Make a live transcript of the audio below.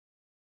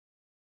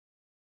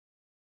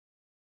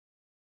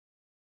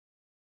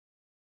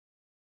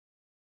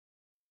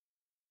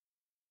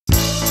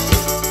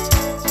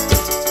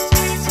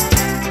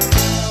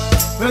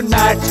The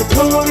nights are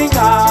pulling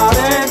out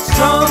and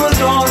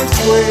summer's on its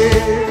way.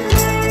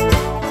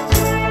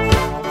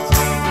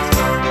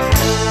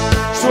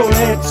 So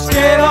let's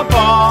get our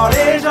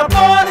bodies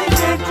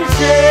into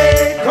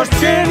shape, 'cause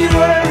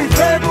January,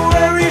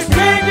 February is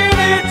taking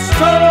its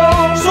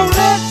toll. So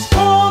let's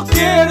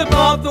forget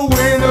about the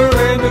winter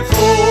and the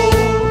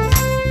cold,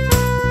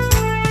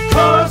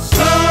 'cause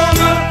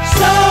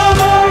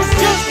summer's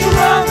just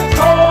around the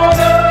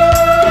corner.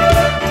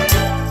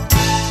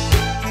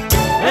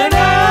 And I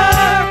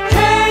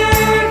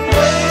can't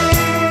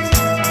wait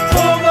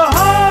for the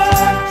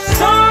hot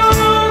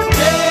summer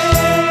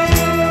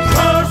days,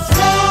 'cause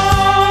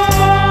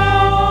summer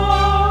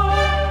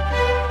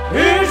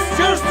is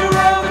just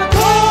around the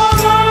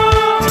corner.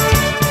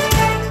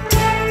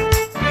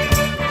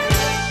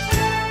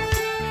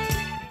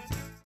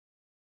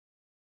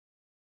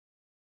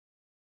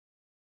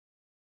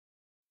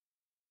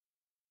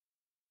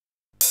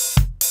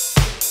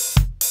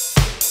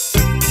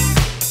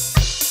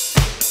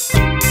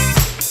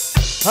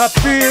 I've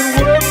been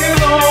working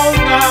all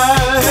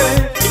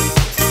night,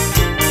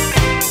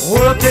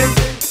 working,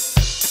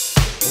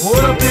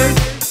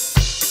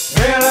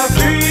 and I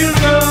feel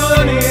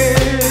done in.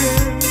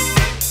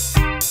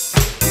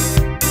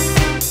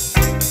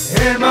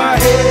 And my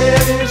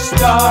head is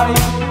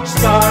starting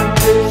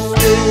to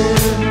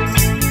spin.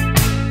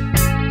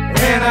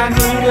 And I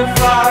need to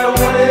fly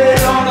away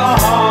on a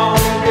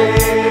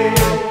holiday.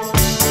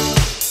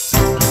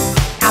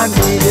 I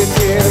need to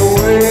get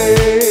away.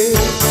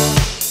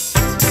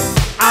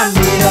 I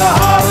need a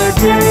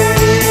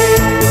holiday.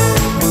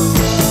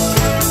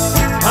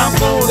 I'm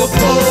gonna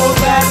pull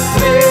that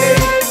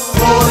plate,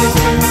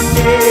 42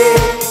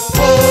 days,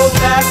 pull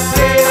that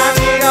plate. I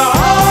need a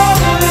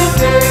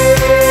holiday.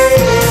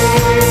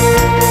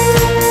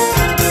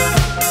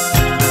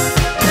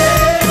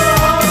 Need a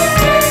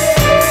holiday.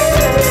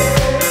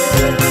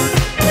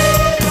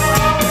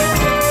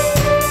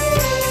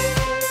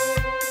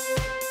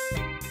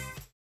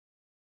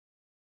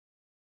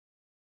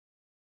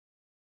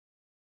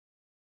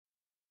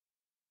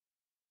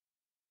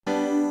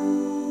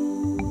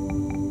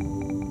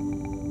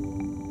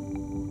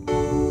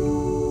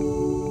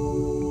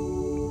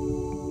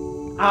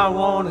 I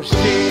wanna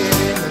sit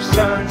in the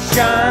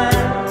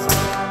sunshine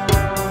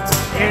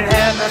and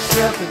have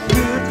myself a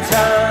good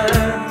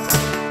time,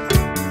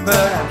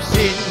 but I'm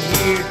sitting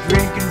here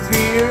drinking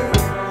beer.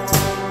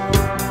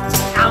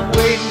 I'm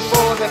waiting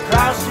for the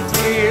clouds to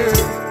clear,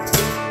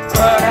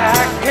 but I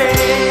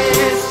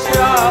can't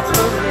stop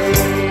the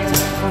rain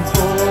from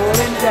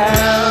falling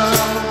down.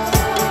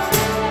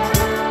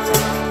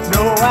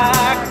 No, I